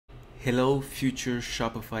Hello future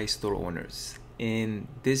Shopify store owners. In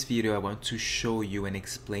this video I want to show you and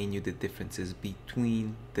explain you the differences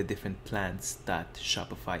between the different plans that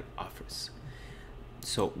Shopify offers.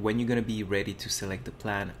 So when you're going to be ready to select the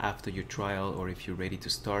plan after your trial, or if you're ready to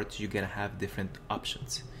start, you're going to have different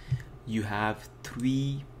options. You have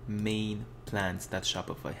three main plans that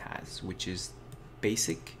Shopify has, which is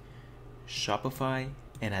Basic, Shopify,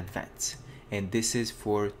 and Advanced. And this is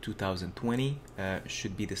for 2020,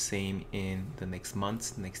 should be the same in the next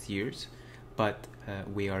months, next years, but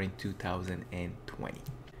we are in 2020.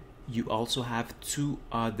 You also have two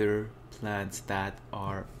other plans that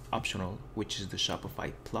are optional, which is the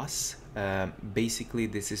Shopify Plus. Basically,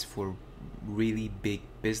 this is for really big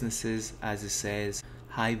businesses, as it says,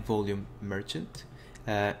 high volume merchant,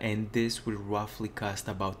 and this will roughly cost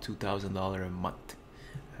about $2,000 a month.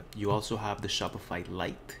 You also have the Shopify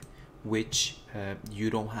Lite, which you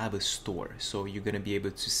don't have a store, so you're going to be able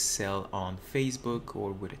to sell on Facebook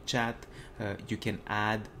or with a chat. You can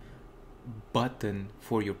add button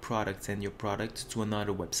for your products and your product to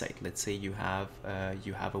another website. Let's say you have a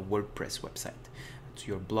WordPress website to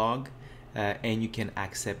your blog, and you can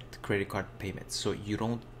accept credit card payments. So you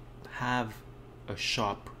don't have a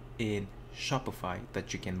shop in Shopify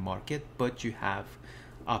that you can market, but you have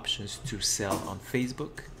options to sell on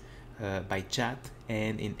Facebook, by chat,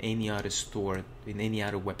 and in any other store, in any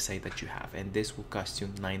other website that you have, and this will cost you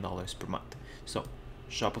 $9 per month. So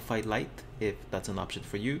Shopify Lite, if that's an option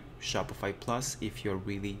for you. Shopify Plus, if you're a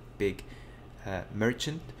really big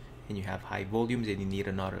merchant and you have high volumes and you need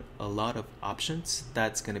a lot of options,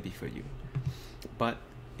 that's gonna be for you. But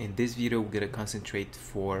in this video, we're gonna concentrate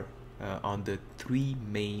on the three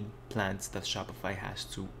main plans that Shopify has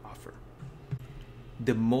to offer.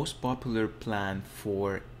 The most popular plan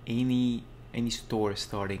for any store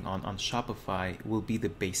starting on Shopify will be the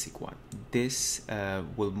basic one. This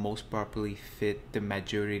will most properly fit the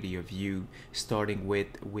majority of you, starting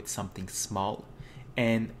with something small,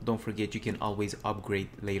 and don't forget you can always upgrade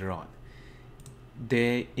later on.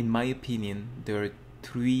 In my opinion, there are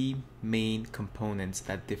three main components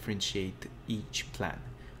that differentiate each plan.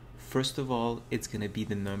 First of all, it's going to be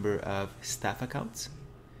the number of staff accounts.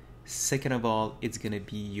 Second of all, it's going to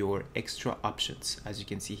be your extra options. As you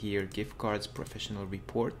can see here, gift cards, professional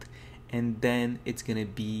report, and then it's going to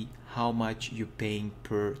be how much you're paying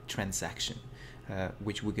per transaction,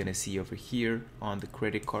 which we're going to see over here on the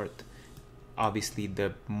credit card. Obviously,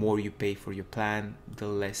 the more you pay for your plan, the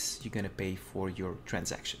less you're going to pay for your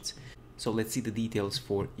transactions. So let's see the details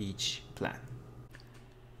for each plan.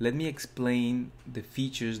 Let me explain the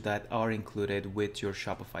features that are included with your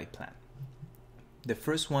Shopify plan. The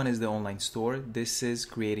first one is the online store. This is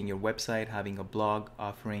creating your website, having a blog,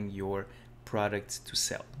 offering your products to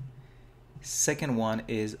sell. Second one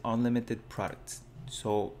is unlimited products.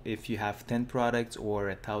 So if you have 10 products or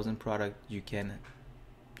 1,000 products, you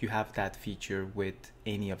have that feature with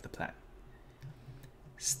any of the plan.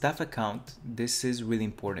 Staff account, this is really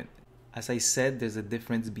important. As I said, there's a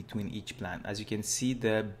difference between each plan. As you can see,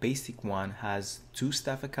 the basic one has 2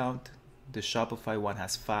 staff accounts. The Shopify one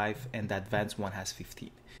has 5, and the advanced one has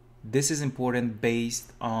 15. This is important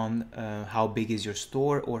based on how big is your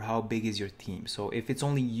store or how big is your team. So if it's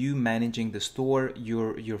only you managing the store,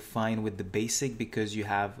 you're fine with the basic because you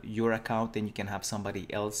have your account and you can have somebody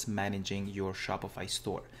else managing your Shopify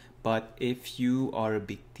store. But if you are a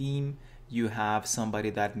big team, you have somebody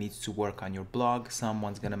that needs to work on your blog,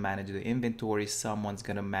 someone's gonna manage the inventory, someone's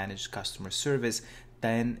gonna manage customer service,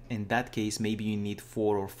 then in that case, maybe you need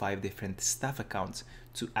 4 or 5 different staff accounts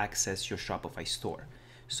to access your Shopify store.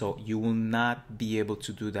 So you will not be able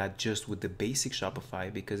to do that just with the basic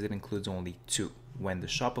Shopify because it includes only 2. When the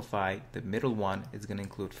Shopify, the middle one, is going to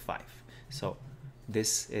include 5. So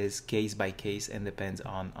this is case by case and depends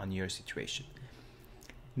on your situation.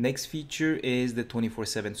 Next feature is the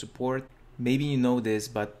 24/7 support. Maybe you know this,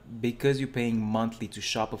 but because you're paying monthly to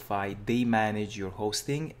Shopify, they manage your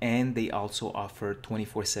hosting and they also offer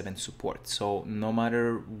 24/7 support. So no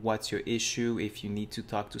matter what's your issue, if you need to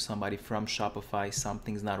talk to somebody from Shopify,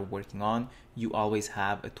 something's not working on, you always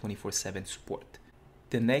have a 24/7 support.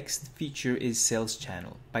 The next feature is sales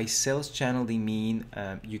channel. By sales channel, they mean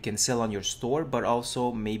you can sell on your store, but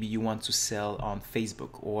also maybe you want to sell on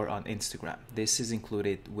Facebook or on Instagram. This is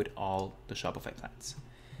included with all the Shopify plans.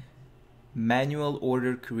 Manual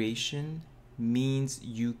order creation means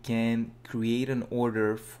you can create an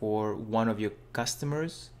order for one of your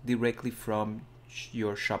customers directly from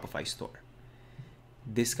your Shopify store.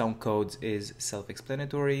 Discount codes is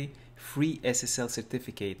self-explanatory. Free SSL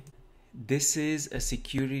certificate This is a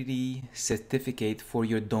security certificate for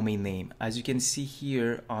your domain name. As you can see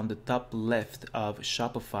here on the top left of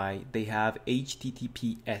Shopify, they have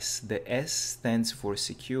HTTPS. The S stands for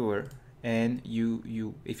secure, and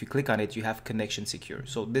if you click on it, you have connection secure.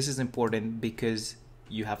 So this is important because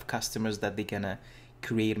you have customers that they're gonna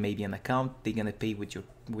create maybe an account, they're gonna pay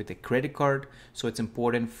with a credit card. So it's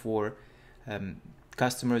important for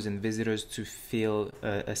customers and visitors to feel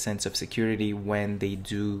a sense of security when they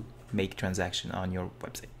do make transaction on your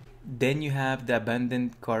website. Then you have the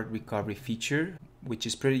abandoned cart recovery feature, which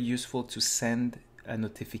is pretty useful to send a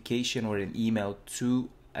notification or an email to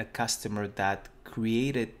a customer that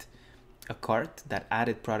created a cart, that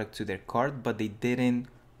added product to their cart, but they didn't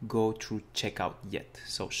go through checkout yet.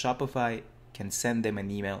 So Shopify can send them an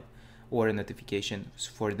email or a notification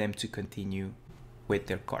for them to continue with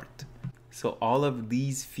their cart. So all of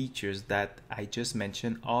these features that I just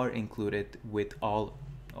mentioned are included with all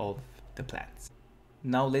of the plans.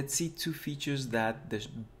 Now let's see two features that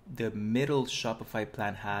the middle Shopify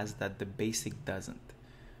plan has that the basic doesn't.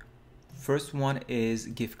 First one is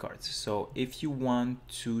gift cards. So if you want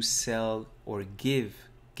to sell or give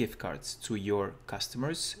gift cards to your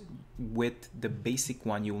customers, with the basic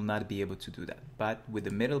one you will not be able to do that, but with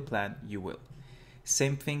the middle plan you will.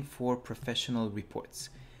 Same thing for professional reports.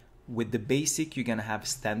 With the basic you're gonna have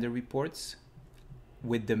standard reports.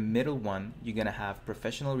 With the middle one you're gonna have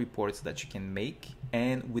professional reports that you can make,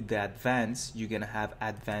 and with the advanced you're gonna have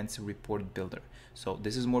advanced report builder. So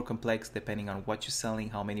this is more complex depending on what you're selling,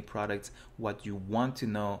 how many products, what you want to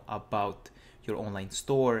know about your online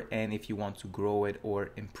store, and if you want to grow it or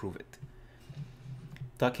improve it.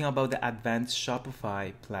 Talking about the advanced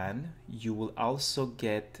Shopify plan, you will also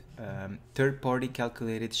get third-party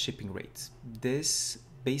calculated shipping rates. This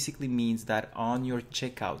basically means that on your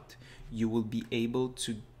checkout you will be able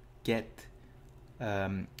to get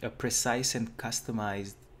a precise and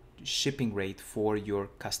customized shipping rate for your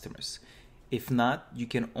customers. If not, you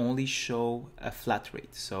can only show a flat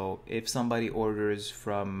rate. So if somebody orders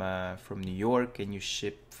from New York and you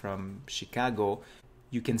ship from Chicago,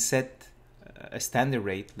 you can set a standard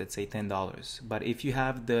rate, let's say $10. But if you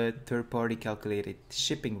have the third-party calculated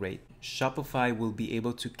shipping rate, Shopify will be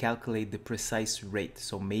able to calculate the precise rate.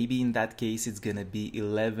 So maybe in that case, it's gonna be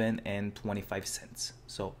 11 and 25 cents.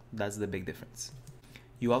 So that's the big difference.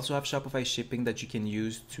 You also have Shopify shipping that you can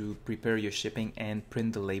use to prepare your shipping and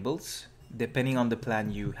print the labels. Depending on the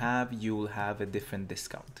plan you will have a different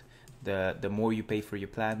discount. The more you pay for your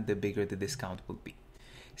plan, the bigger the discount will be.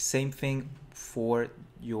 Same thing for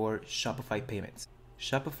your Shopify payments.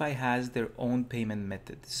 Shopify has their own payment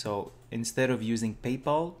method. So instead of using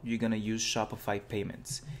PayPal, you're gonna use Shopify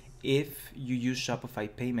payments. If you use Shopify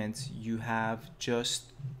payments, you have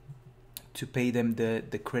just to pay them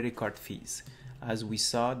the credit card fees. As we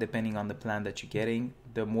saw, depending on the plan that you're getting,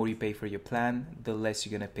 the more you pay for your plan, the less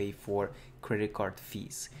you're gonna pay for credit card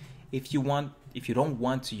fees. If you don't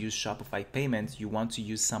want to use Shopify payments, you want to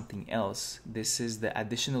use something else, this is the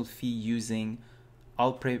additional fee using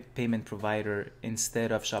all payment provider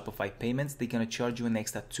instead of Shopify payments. They're gonna charge you an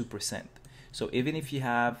extra 2%. So even if you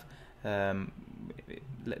have,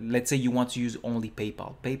 let's say you want to use only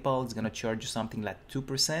PayPal is gonna charge you something like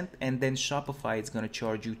 2%, and then Shopify is gonna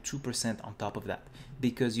charge you 2% on top of that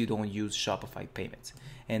because you don't use Shopify payments.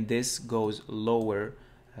 And this goes lower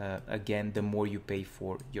again the more you pay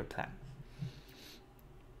for your plan.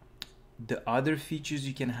 The other features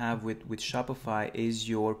you can have with Shopify is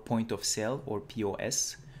your point of sale or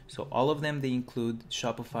POS. So all of them, they include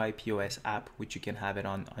Shopify POS app, which you can have it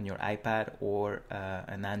on your iPad or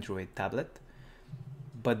an Android tablet.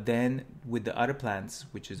 But then with the other plans,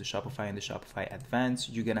 which is the Shopify and the Shopify Advanced,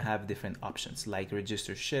 you're gonna have different options like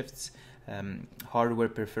register shifts, hardware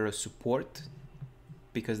peripheral support,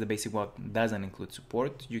 because the basic one doesn't include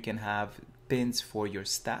support. You can have pins for your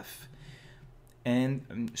staff,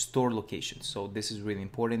 and store locations. So this is really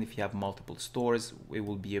important. If you have multiple stores, it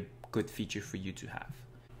will be a good feature for you to have.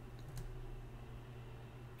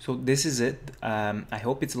 So this is it. I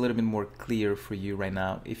hope it's a little bit more clear for you right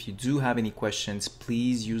now. If you do have any questions,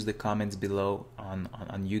 please use the comments below on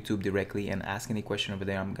YouTube directly and ask any question over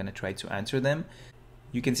there. I'm gonna try to answer them.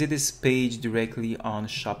 You can see this page directly on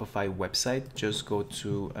Shopify website. Just go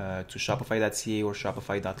to shopify.ca or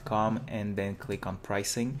shopify.com and then click on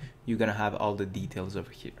pricing. You're gonna have all the details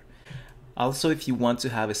over here. Also, if you want to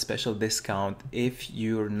have a special discount, if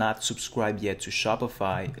you're not subscribed yet to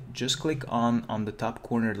Shopify, just click on the top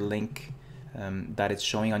corner link that is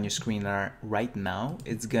showing on your screen right now.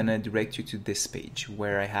 It's gonna direct you to this page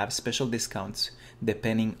where I have special discounts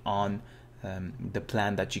depending on the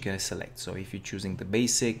plan that you're gonna select. So if you're choosing the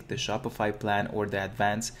basic, the Shopify plan, or the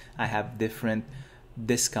advanced, I have different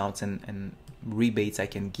discounts and rebates I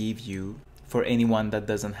can give you for anyone that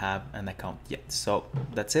doesn't have an account yet. So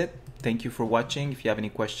that's it. Thank you for watching. If you have any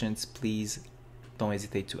questions, please don't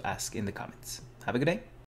hesitate to ask in the comments. Have a good day.